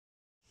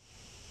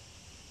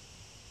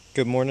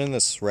Good morning,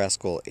 this is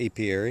Rascal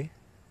Apiary,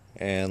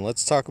 and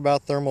let's talk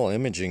about thermal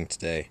imaging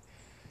today.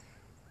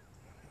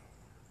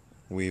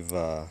 We've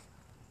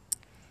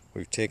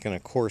taken a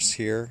course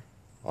here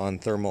on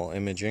thermal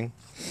imaging.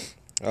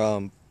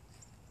 I'll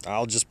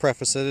just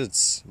preface it,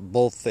 it's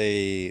both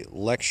a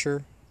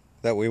lecture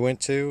that we went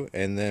to,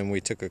 and then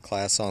we took a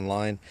class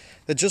online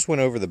that just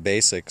went over the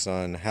basics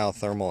on how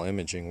thermal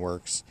imaging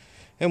works.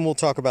 And we'll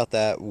talk about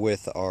that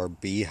with our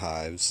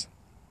beehives.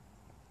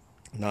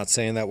 I'm not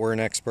saying that we're an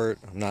expert.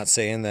 I'm not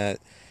saying that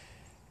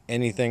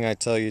anything I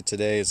tell you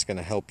today is going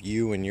to help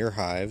you in your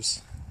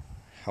hives.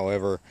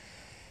 However,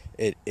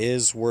 it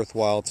is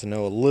worthwhile to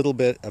know a little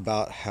bit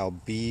about how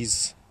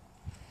bees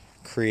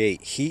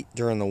create heat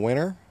during the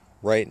winter.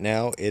 Right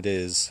now it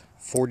is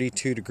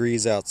 42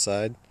 degrees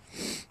outside.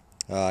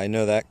 I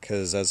know that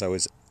because as I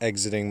was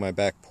exiting my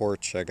back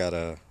porch, I got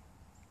a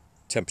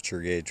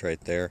temperature gauge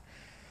right there,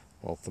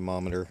 a little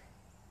thermometer.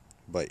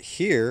 But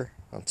here,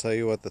 I'll tell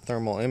you what the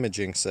thermal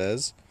imaging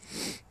says,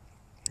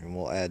 and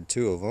we'll add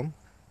two of them.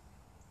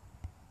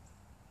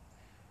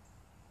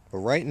 But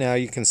right now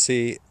you can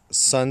see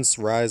sun's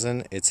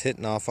rising, it's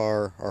hitting off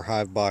our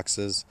hive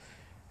boxes,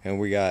 and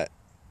we got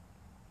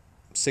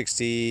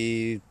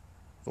 60,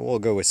 we'll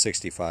go with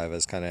 65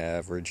 as kind of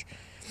average.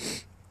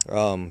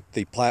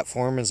 The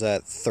platform is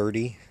at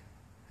 30,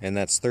 and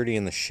that's 30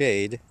 in the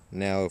shade.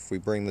 Now if we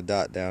bring the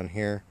dot down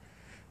here,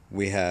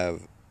 we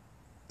have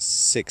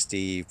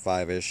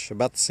 65-ish,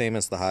 about the same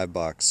as the hive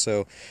box.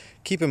 So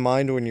keep in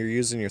mind when you're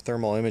using your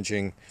thermal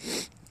imaging,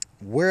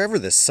 wherever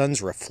the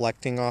sun's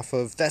reflecting off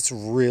of, that's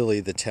really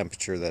the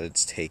temperature that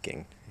it's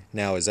taking.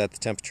 Now, is that the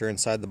temperature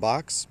inside the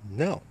box?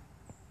 No.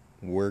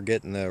 We're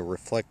getting the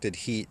reflected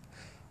heat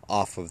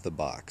off of the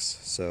box.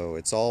 So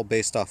it's all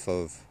based off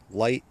of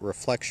light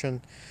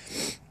reflection.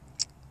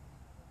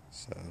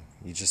 So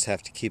you just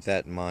have to keep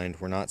that in mind.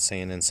 We're not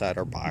saying inside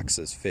our box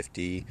is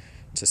 50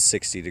 to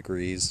 60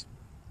 degrees.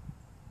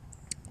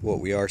 What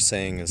we are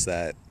saying is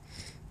that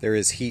there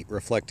is heat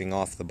reflecting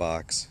off the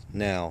box.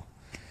 Now,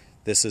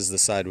 this is the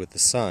side with the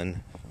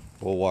sun.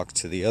 We'll walk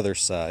to the other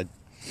side.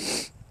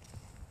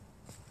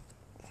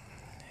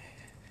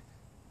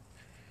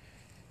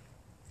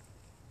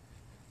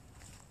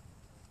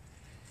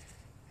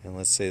 And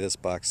let's say this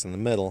box in the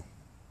middle.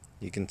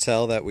 You can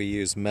tell that we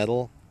use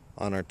metal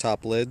on our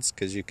top lids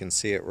because you can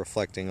see it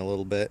reflecting a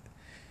little bit.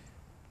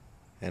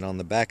 And on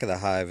the back of the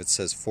hive it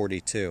says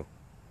 42.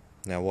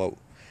 Now what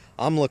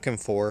I'm looking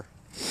for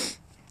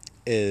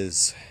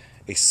is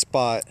a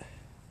spot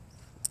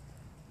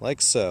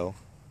like so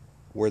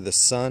where the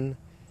sun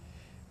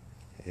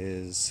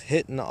is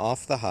hitting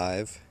off the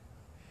hive,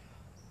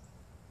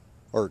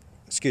 or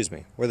excuse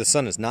me, where the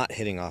sun is not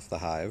hitting off the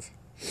hive.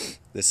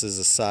 This is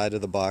the side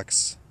of the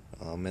box,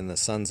 and the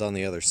sun's on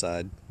the other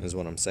side is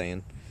what I'm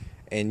saying,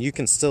 and you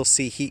can still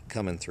see heat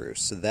coming through,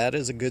 so that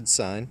is a good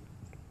sign.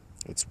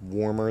 It's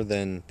warmer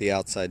than the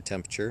outside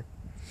temperature.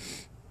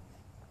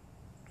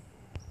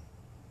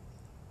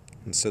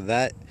 And so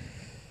that,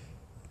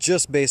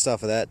 just based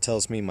off of that,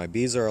 tells me my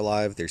bees are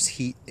alive, there's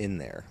heat in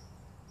there.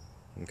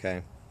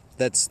 Okay?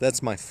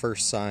 That's my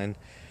first sign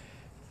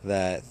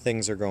that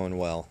things are going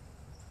well.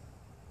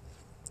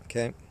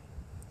 Okay?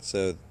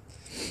 So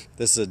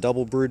this is a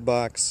double brood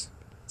box.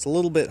 It's a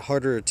little bit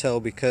harder to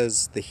tell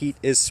because the heat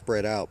is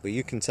spread out, but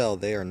you can tell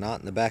they are not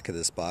in the back of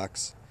this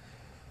box.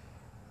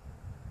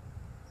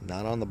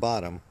 Not on the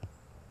bottom,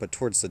 but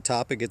towards the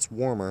top it gets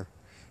warmer,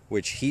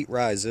 which heat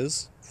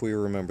rises, if we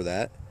remember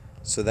that.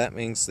 So that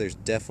means there's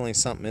definitely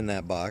something in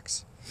that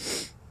box.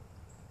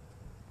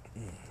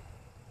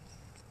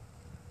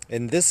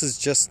 And this is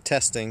just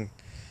testing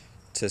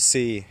to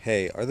see,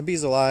 hey, are the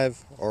bees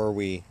alive, or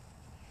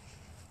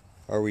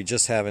are we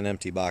just having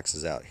empty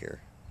boxes out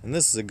here? And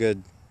this is a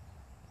good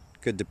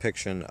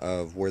depiction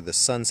of where the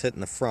sun's hitting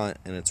the front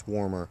and it's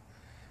warmer,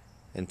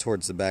 and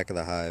towards the back of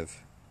the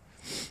hive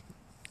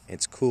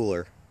it's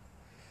cooler.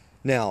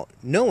 Now,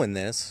 knowing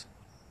this,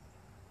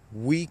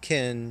 we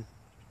can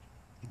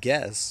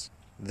guess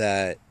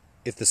that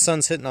if the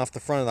sun's hitting off the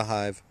front of the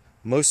hive,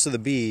 most of the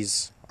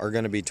bees are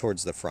going to be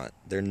towards the front.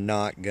 They're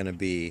not going to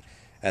be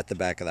at the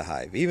back of the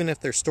hive. Even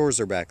if their stores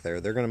are back there,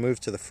 they're going to move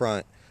to the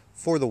front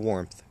for the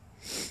warmth.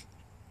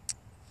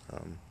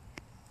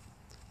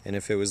 And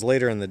if it was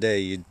later in the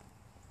day,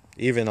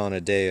 even on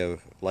a day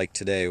of like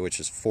today, which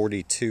is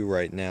 42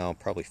 right now,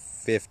 probably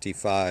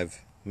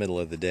 55 middle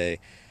of the day,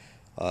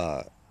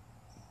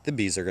 the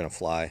bees are going to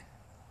fly.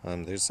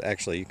 There's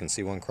actually, you can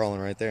see one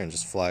crawling right there and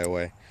just fly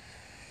away.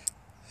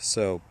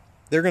 So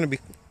they're going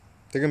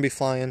to be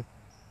flying.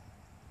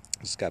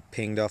 Just got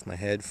pinged off my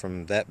head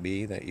from that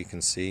bee that you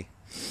can see.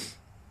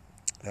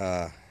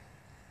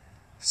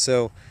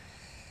 So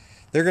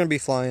they're going to be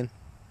flying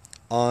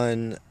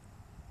on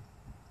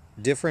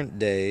different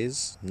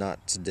days.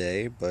 Not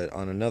today, but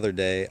on another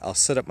day, I'll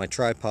set up my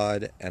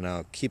tripod and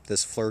I'll keep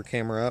this FLIR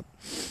camera up,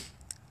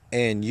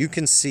 and you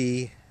can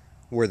see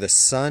where the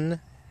sun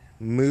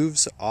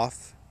moves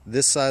off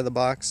this side of the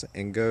box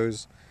and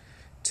goes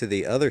to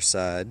the other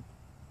side,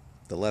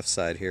 the left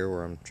side here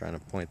where I'm trying to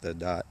point the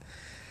dot.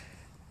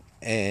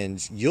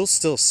 and you'll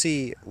still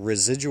see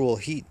residual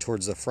heat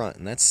towards the front,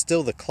 and that's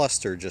still the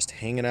cluster just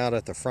hanging out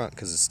at the front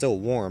because it's still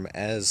warm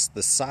as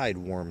the side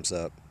warms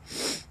up.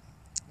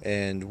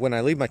 And when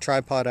I leave my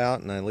tripod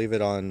out and I leave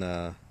it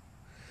on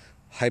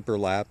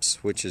hyperlapse,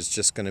 which is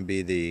just going to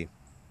be the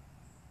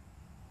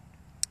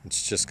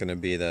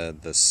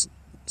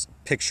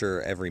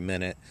picture every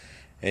minute,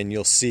 and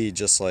you'll see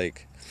just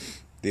like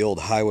the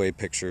old highway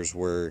pictures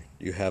where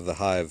you have the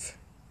hive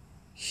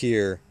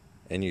here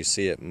and you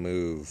see it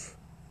move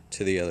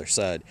to the other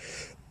side,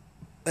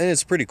 and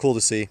it's pretty cool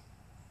to see.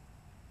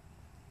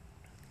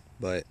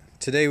 But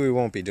today we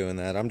won't be doing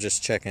that. I'm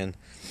just checking.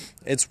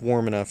 It's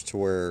warm enough to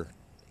where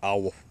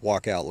I'll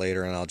walk out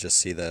later and I'll just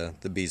see the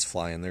bees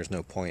flying. There's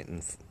no point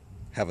in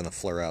having the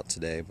flare out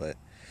today, but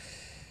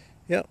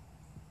yep,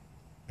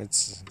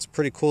 it's a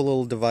pretty cool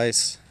little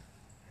device.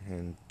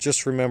 And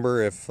just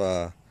remember, if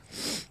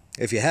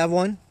you have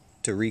one,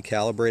 to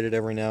recalibrate it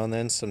every now and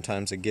then.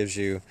 Sometimes it gives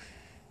you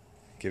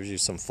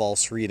some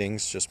false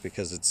readings just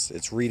because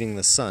it's reading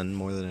the sun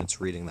more than it's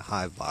reading the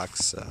hive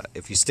box.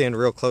 If you stand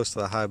real close to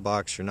the hive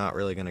box, you're not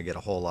really going to get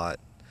a whole lot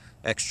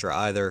extra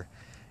either.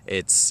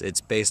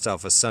 It's based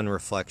off of sun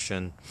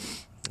reflection.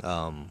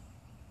 Yeah.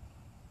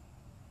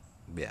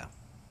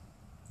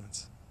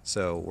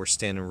 So we're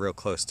standing real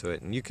close to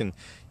it, and you can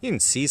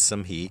see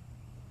some heat,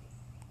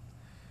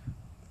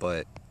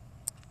 but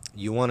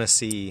you want to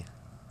see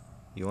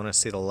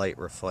the light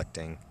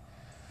reflecting,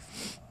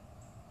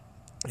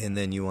 and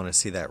then you want to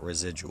see that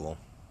residual.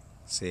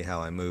 See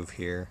how I move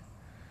here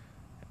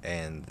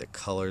and the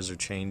colors are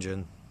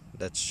changing?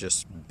 That's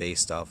just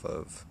based off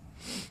of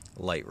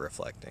light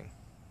reflecting.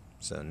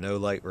 So no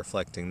light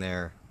reflecting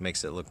there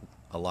makes it look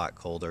a lot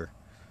colder.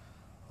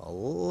 A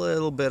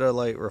little bit of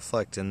light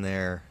reflecting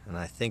there, and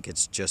I think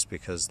it's just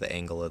because the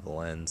angle of the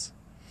lens.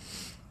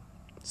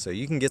 So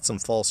you can get some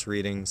false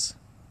readings.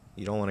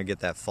 You don't want to get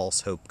that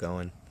false hope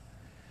going.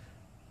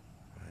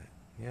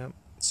 But, yeah.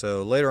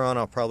 So later on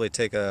I'll probably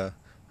take a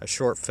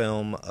short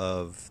film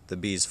of the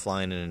bees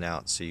flying in and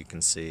out so you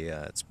can see.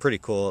 It's pretty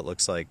cool. It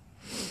looks like,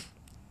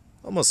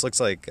 almost looks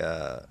like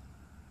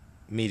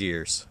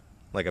meteors,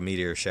 like a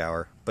meteor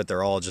shower, but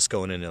they're all just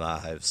going into the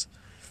hives.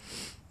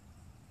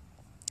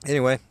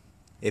 Anyway,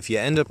 if you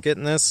end up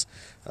getting this,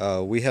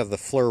 we have the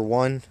FLIR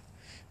 1.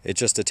 It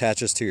just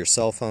attaches to your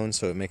cell phone,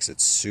 so it makes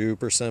it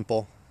super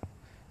simple.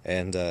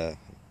 And the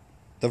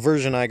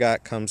version I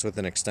got comes with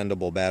an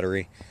extendable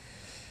battery,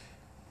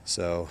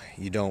 so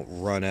you don't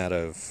run out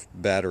of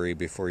battery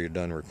before you're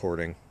done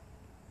recording.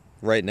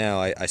 Right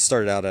now, I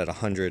started out at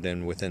 100,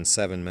 and within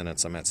 7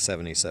 minutes, I'm at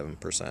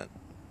 77%.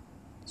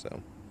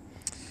 So,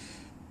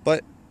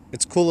 but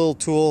it's a cool little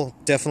tool.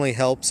 Definitely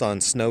helps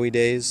on snowy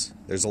days.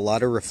 There's a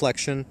lot of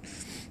reflection,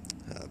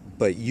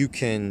 but you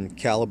can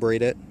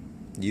calibrate it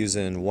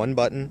using one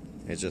button.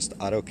 It just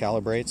auto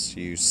calibrates.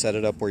 You set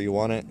it up where you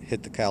want it,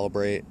 hit the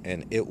calibrate,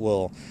 and it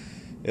will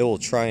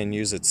try and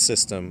use its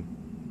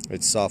system,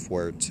 its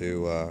software,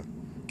 to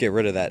get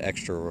rid of that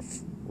extra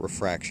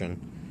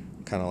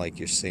refraction, kind of like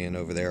you're seeing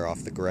over there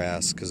off the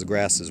grass, because the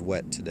grass is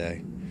wet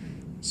today,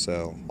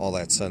 so all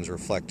that sun's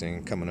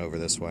reflecting coming over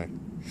this way.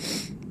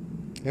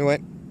 Anyway,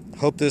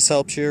 hope this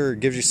helps you or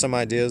gives you some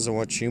ideas on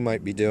what you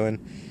might be doing.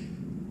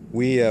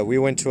 We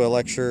went to a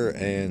lecture,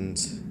 and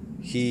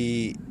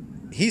he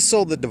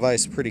sold the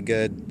device pretty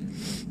good.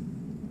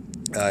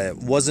 It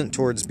wasn't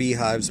towards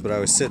beehives, but I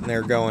was sitting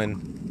there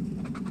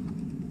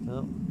going,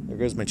 oh, there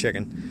goes my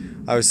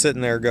chicken. I was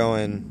sitting there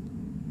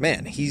going,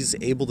 man, he's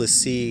able to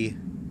see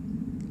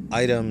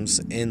items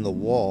in the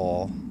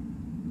wall.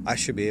 I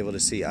should be able to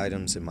see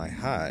items in my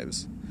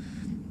hives.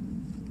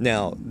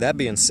 Now, that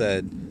being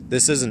said,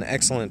 this is an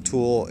excellent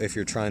tool if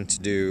you're trying to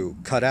do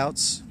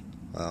cutouts.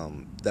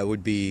 That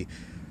would be,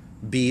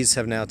 bees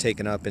have now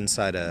taken up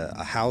inside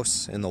a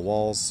house in the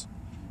walls.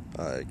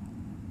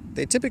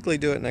 They typically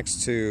do it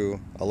next to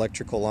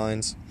electrical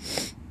lines,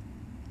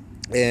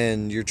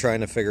 and you're trying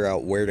to figure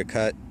out where to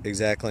cut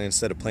exactly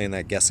instead of playing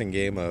that guessing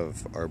game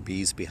of, are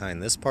bees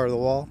behind this part of the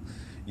wall?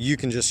 You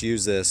can just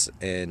use this,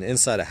 and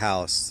inside a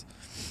house,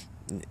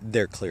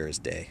 they're clear as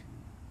day.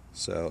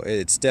 So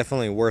it's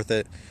definitely worth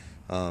it.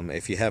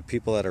 If you have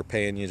people that are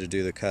paying you to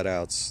do the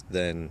cutouts,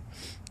 then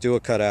do a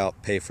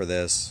cutout, pay for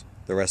this.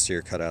 The rest of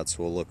your cutouts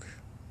will look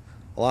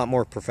a lot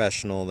more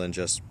professional than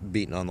just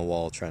beating on the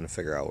wall trying to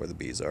figure out where the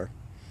bees are.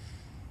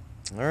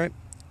 All right.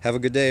 Have a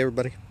good day,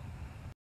 everybody.